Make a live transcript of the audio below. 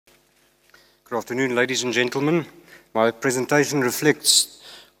Good afternoon, ladies and gentlemen. My presentation reflects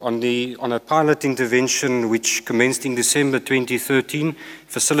on a pilot intervention which commenced in December 2013,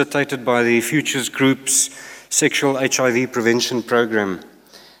 facilitated by the Futures Group's Sexual HIV Prevention Program,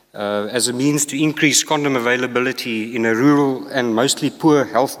 as a means to increase condom availability in a rural and mostly poor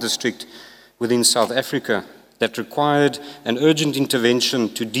health district within South Africa that required an urgent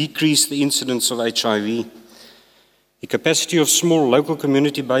intervention to decrease the incidence of HIV. The capacity of small local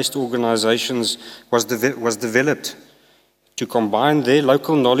community-based organizations was developed to combine their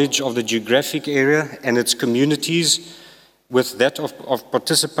local knowledge of the geographic area and its communities with that of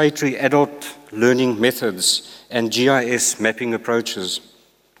participatory adult learning methods and GIS mapping approaches.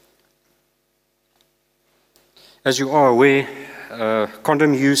 As you are aware,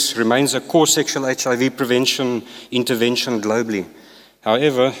 condom use remains a core sexual HIV prevention intervention globally.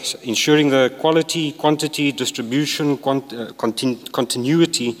 However, ensuring the quality, quantity, distribution,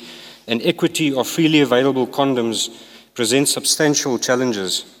 continuity, and equity of freely available condoms presents substantial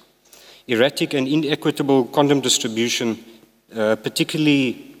challenges. Erratic and inequitable condom distribution,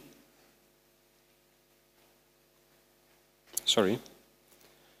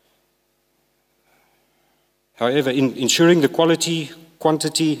 However, in ensuring the quality,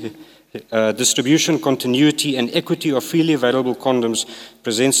 quantity, distribution, continuity, and equity of freely available condoms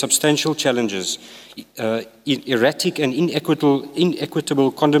presents substantial challenges. Erratic and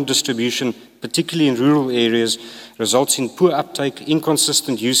inequitable condom distribution, particularly in rural areas, results in poor uptake,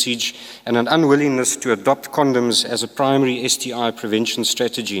 inconsistent usage, and an unwillingness to adopt condoms as a primary STI prevention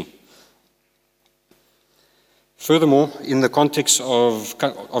strategy. Furthermore, in the context of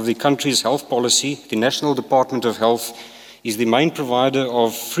the country's health policy, the National Department of Health is the main provider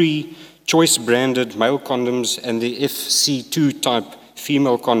of free choice-branded male condoms and the FC2 type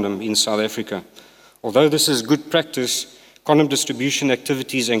female condom in South Africa. Although this is good practice, condom distribution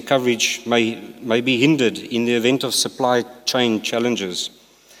activities and coverage may be hindered in the event of supply chain challenges,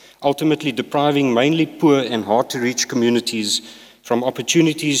 ultimately depriving mainly poor and hard-to-reach communities from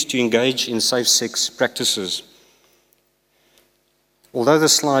opportunities to engage in safe sex practices. Although the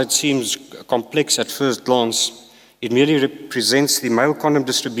slide seems complex at first glance, it merely represents the male condom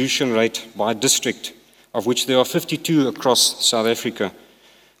distribution rate by district, of which there are 52 across South Africa,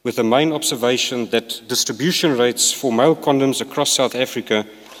 with the main observation that distribution rates for male condoms across South Africa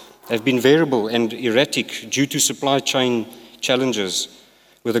have been variable and erratic due to supply chain challenges,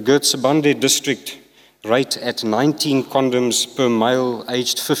 with the Gert Sibande District rate at 19 condoms per male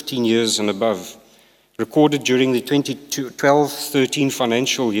aged 15 years and above, recorded during the 2012-13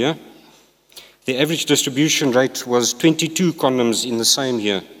 financial year. The average distribution rate was 22 condoms in the same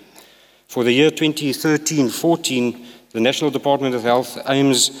year. For the year 2013-14, the National Department of Health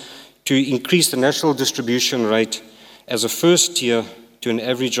aims to increase the national distribution rate as a first year to an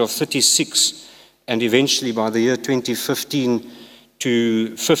average of 36, and eventually by the year 2015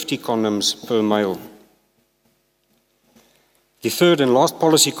 to 50 condoms per male. The third and last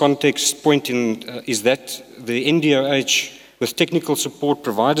policy context point is that the NDOH, with technical support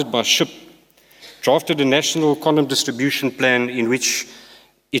provided by SHIP, drafted a national condom distribution plan in which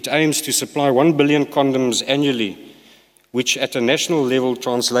it aims to supply 1 billion condoms annually, which at a national level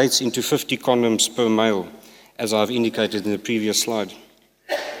translates into 50 condoms per male, as I've indicated in the previous slide.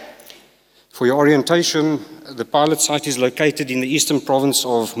 For your orientation, the pilot site is located in the eastern province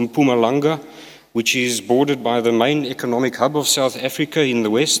of Mpumalanga, which is bordered by the main economic hub of South Africa in the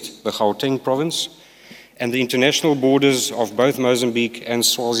west, the Gauteng province, and the international borders of both Mozambique and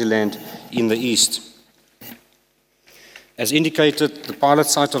Swaziland in the east. As indicated, the pilot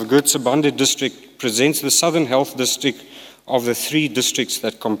site of Gert Sibande District presents the southern health district of the 3 districts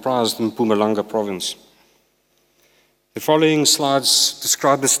that comprise the Mpumalanga province. The following slides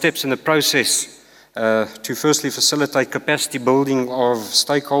describe the steps in the process to firstly facilitate capacity building of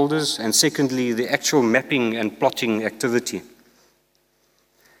stakeholders, and secondly, the actual mapping and plotting activity.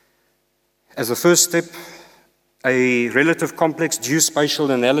 As a first step, a relative complex geospatial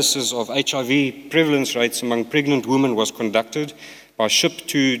analysis of HIV prevalence rates among pregnant women was conducted by SHIP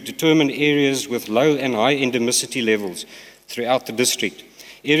to determine areas with low and high endemicity levels throughout the district.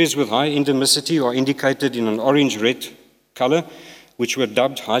 Areas with high endemicity are indicated in an orange-red color, which were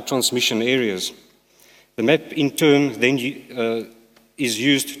dubbed high transmission areas. The map, in turn, then is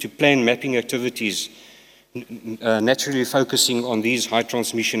used to plan mapping activities, naturally focusing on these high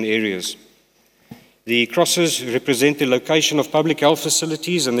transmission areas. The crosses represent the location of public health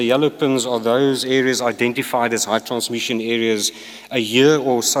facilities, and the yellow pins are those areas identified as high transmission areas a year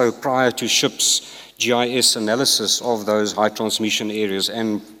or so prior to SHIP's GIS analysis of those high transmission areas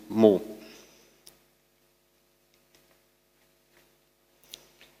and more.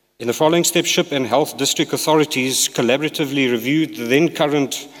 In the following step, SHIP and health district authorities collaboratively reviewed the then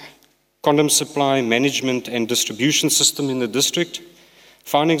current condom supply, management and distribution system in the district.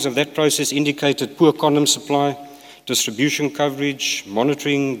 Findings of that process indicated poor condom supply, distribution coverage,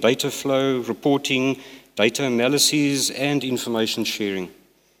 monitoring, data flow, reporting, data analyses and information sharing.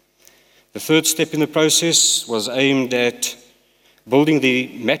 The third step in the process was aimed at building the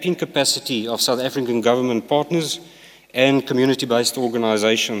mapping capacity of South African government partners and community-based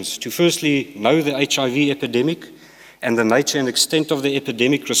organizations to firstly know the HIV epidemic and the nature and extent of the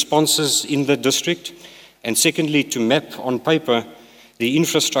epidemic responses in the district, and secondly to map on paper the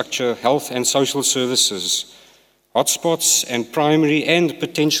infrastructure, health and social services, hotspots and primary and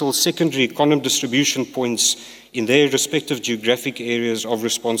potential secondary condom distribution points in their respective geographic areas of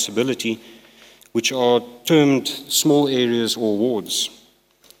responsibility, which are termed small areas or wards.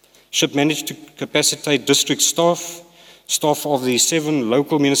 SHIP managed to capacitate district staff of the 7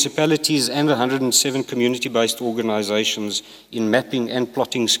 local municipalities and 107 community-based organizations in mapping and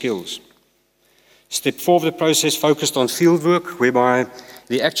plotting skills. Step 4 of the process focused on fieldwork, whereby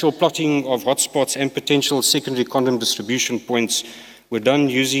the actual plotting of hotspots and potential secondary condom distribution points were done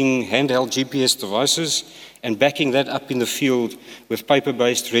using handheld GPS devices and backing that up in the field with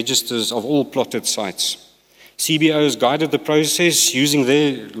paper-based registers of all plotted sites. CBOs guided the process using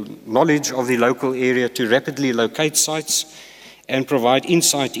their knowledge of the local area to rapidly locate sites and provide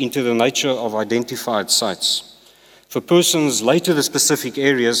insight into the nature of identified sites. For persons late to the specific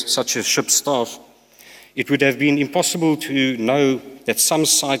areas, such as SHIP staff, it would have been impossible to know that some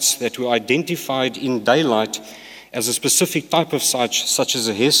sites that were identified in daylight as a specific type of site, such as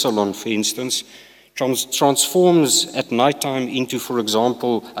a hair salon, for instance, transforms at nighttime into, for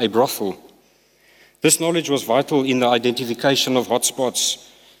example, a brothel. This knowledge was vital in the identification of hotspots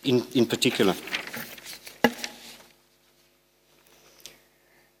in particular.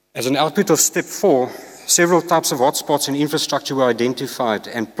 As an output of step 4, several types of hotspots and infrastructure were identified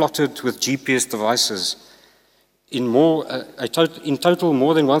and plotted with GPS devices. In total,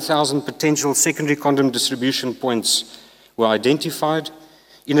 more than 1,000 potential secondary condom distribution points were identified,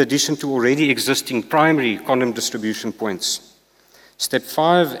 in addition to already existing primary condom distribution points. Step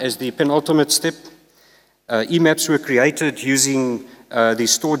 5, as the penultimate step, e-maps were created using the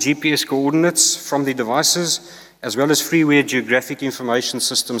stored GPS coordinates from the devices, as well as freeware Geographic Information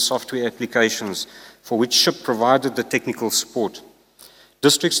Systems software applications, for which SHIP provided the technical support.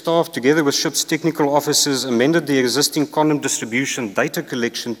 District staff, together with SHIP's technical officers, amended the existing condom distribution data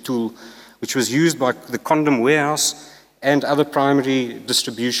collection tool, which was used by the condom warehouse and other primary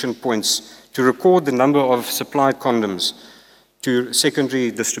distribution points to record the number of supplied condoms to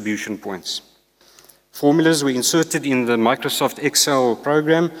secondary distribution points. Formulas were inserted in the Microsoft Excel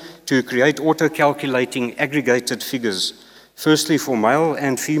program to create auto-calculating aggregated figures, firstly for male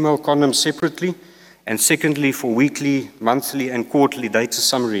and female condoms separately, and secondly for weekly, monthly, and quarterly data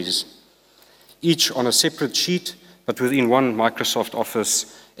summaries, each on a separate sheet, but within one Microsoft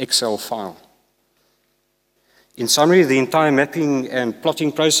Office Excel file. In summary, the entire mapping and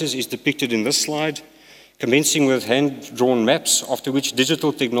plotting process is depicted in this slide, commencing with hand-drawn maps, after which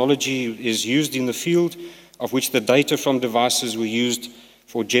digital technology is used in the field, of which the data from devices were used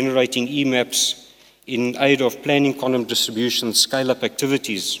for generating e-maps in aid of planning condom distribution scale-up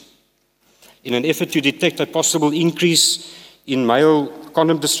activities. In an effort to detect a possible increase in male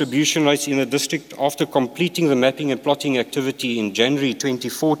condom distribution rates in the district, after completing the mapping and plotting activity in January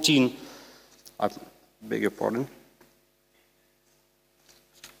 2014,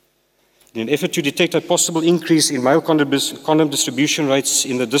 In an effort to detect a possible increase in male condom distribution rates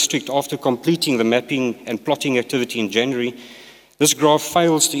in the district after completing the mapping and plotting activity in January, this graph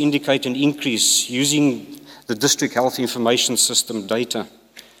fails to indicate an increase using the District Health Information System data.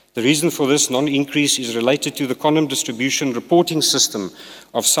 The reason for this non-increase is related to the condom distribution reporting system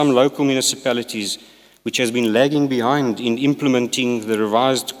of some local municipalities, which has been lagging behind in implementing the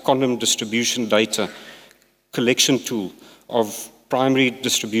revised condom distribution data collection tool of primary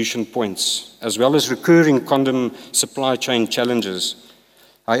distribution points, as well as recurring condom supply chain challenges.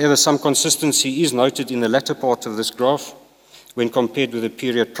 However, some consistency is noted in the latter part of this graph when compared with the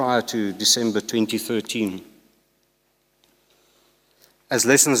period prior to December 2013. As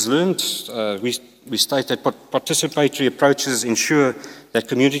lessons learned, we state that participatory approaches ensure that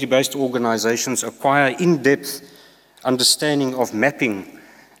community-based organizations acquire in-depth understanding of mapping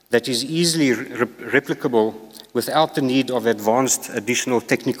that is easily replicable without the need of advanced additional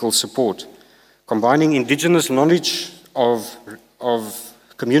technical support. Combining indigenous knowledge of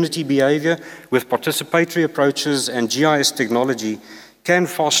community behavior with participatory approaches and GIS technology can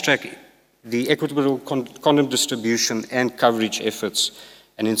fast-track the equitable condom distribution and coverage efforts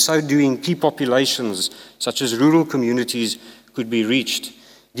and in so doing, key populations such as rural communities could be reached,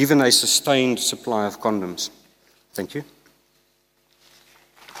 given a sustained supply of condoms. Thank you.